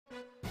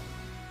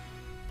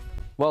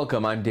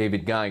Welcome, I'm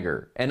David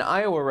Geiger. An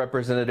Iowa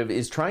representative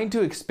is trying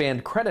to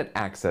expand credit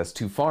access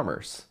to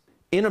farmers.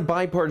 In a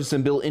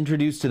bipartisan bill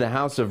introduced to the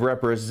House of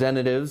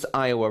Representatives,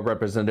 Iowa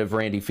Representative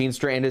Randy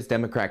Feenstra and his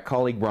Democrat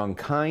colleague Ron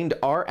Kind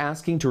are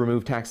asking to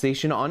remove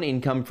taxation on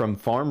income from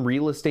farm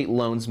real estate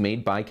loans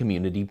made by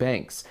community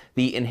banks.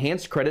 The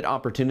Enhanced Credit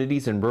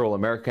Opportunities in Rural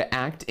America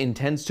Act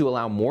intends to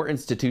allow more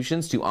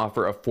institutions to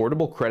offer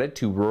affordable credit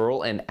to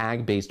rural and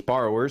ag-based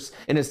borrowers.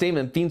 In a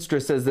statement, Feenstra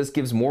says this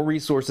gives more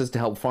resources to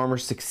help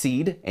farmers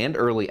succeed, and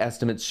early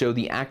estimates show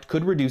the act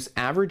could reduce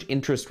average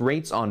interest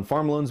rates on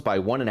farm loans by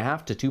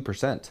 1.5% to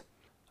 2%.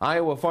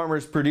 Iowa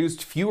farmers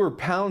produced fewer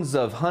pounds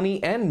of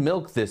honey and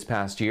milk this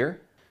past year.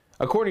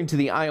 According to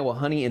the Iowa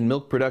Honey and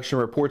Milk Production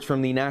Reports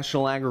from the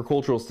National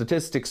Agricultural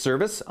Statistics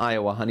Service,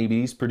 Iowa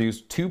honeybees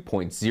produced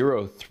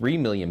 2.03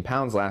 million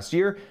pounds last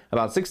year,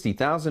 about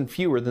 60,000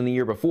 fewer than the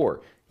year before.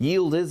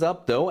 Yield is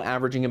up, though,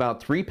 averaging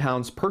about 3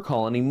 pounds per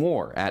colony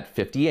more at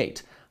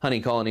 58.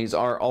 Honey colonies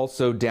are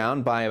also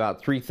down by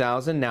about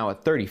 3,000, now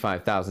at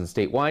 35,000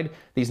 statewide.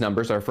 These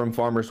numbers are from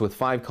farmers with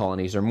 5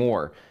 colonies or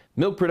more.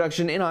 Milk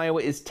production in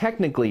Iowa is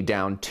technically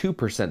down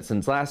 2%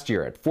 since last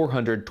year at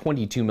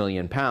 422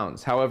 million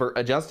pounds. However,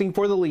 adjusting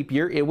for the leap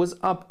year, it was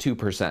up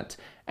 2%.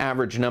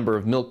 Average number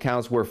of milk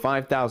cows were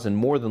 5,000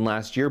 more than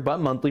last year, but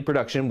monthly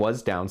production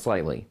was down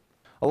slightly.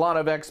 A lot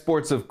of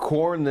exports of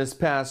corn this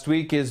past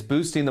week is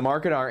boosting the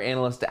market. Our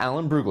analyst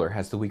Alan Brugler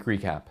has the week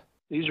recap.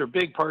 These are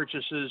big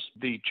purchases.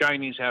 The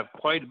Chinese have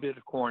quite a bit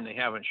of corn they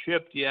haven't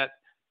shipped yet.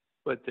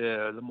 But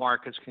the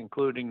market's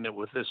concluding that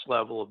with this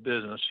level of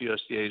business,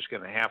 USDA is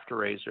going to have to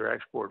raise their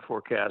export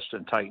forecast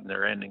and tighten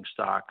their ending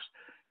stocks,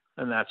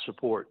 and that's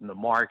supporting the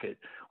market.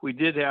 We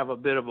did have a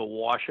bit of a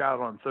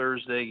washout on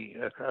Thursday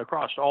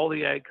across all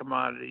the ag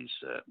commodities,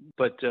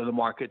 but the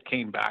market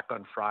came back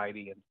on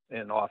Friday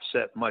and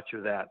offset much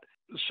of that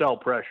sell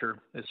pressure.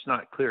 It's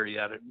not clear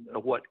yet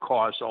what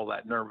caused all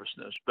that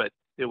nervousness, but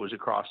it was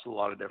across a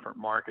lot of different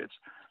markets.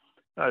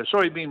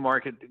 Soybean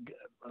market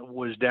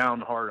was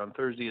down hard on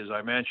Thursday, as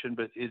I mentioned,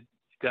 but it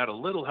got a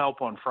little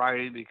help on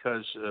Friday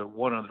because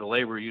one of the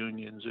labor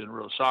unions in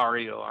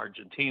Rosario,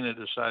 Argentina,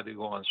 decided to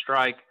go on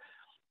strike.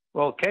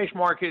 Well, cash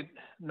market,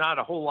 not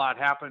a whole lot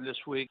happened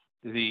this week.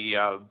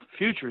 The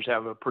futures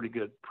have a pretty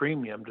good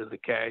premium to the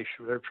cash.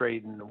 They're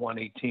trading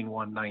 118,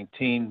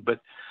 119, but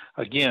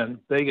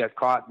again, they got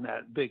caught in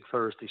that big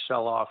Thursday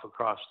sell-off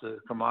across the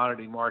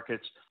commodity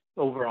markets.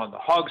 Over on the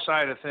hog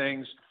side of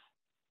things,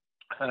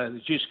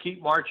 just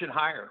keep marching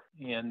higher,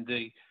 and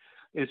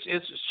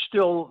it's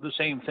still the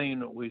same thing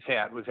that we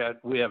have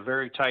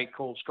very tight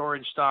cold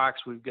storage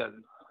stocks. We've got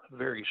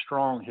very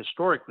strong,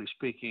 historically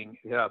speaking,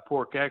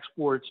 pork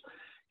exports,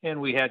 and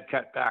we had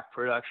cut back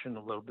production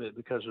a little bit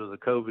because of the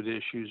COVID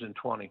issues in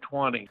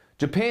 2020.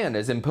 Japan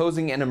is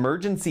imposing an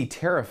emergency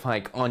tariff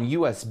hike on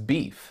U.S.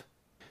 beef.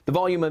 The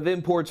volume of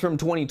imports from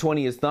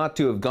 2020 is thought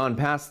to have gone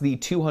past the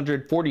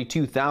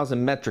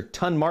 242,000 metric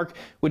ton mark,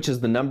 which is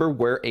the number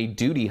where a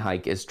duty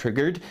hike is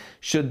triggered.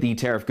 Should the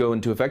tariff go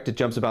into effect, it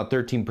jumps about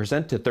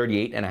 13% to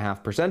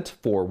 38.5%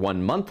 for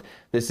 1 month.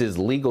 This is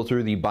legal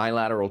through the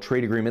bilateral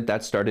trade agreement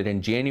that started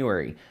in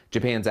January.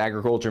 Japan's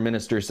agriculture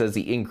minister says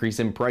the increase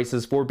in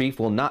prices for beef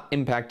will not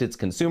impact its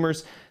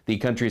consumers. The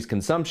country's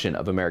consumption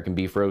of American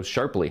beef rose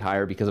sharply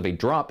higher because of a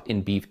drop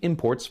in beef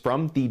imports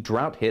from the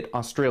drought-hit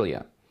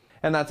Australia.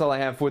 And that's all I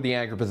have for the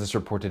Agribusiness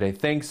Report today.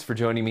 Thanks for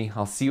joining me.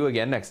 I'll see you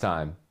again next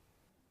time.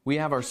 We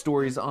have our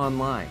stories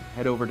online.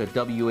 Head over to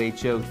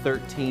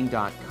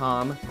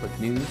WHO13.com, click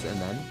News,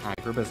 and then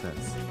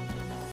Agribusiness.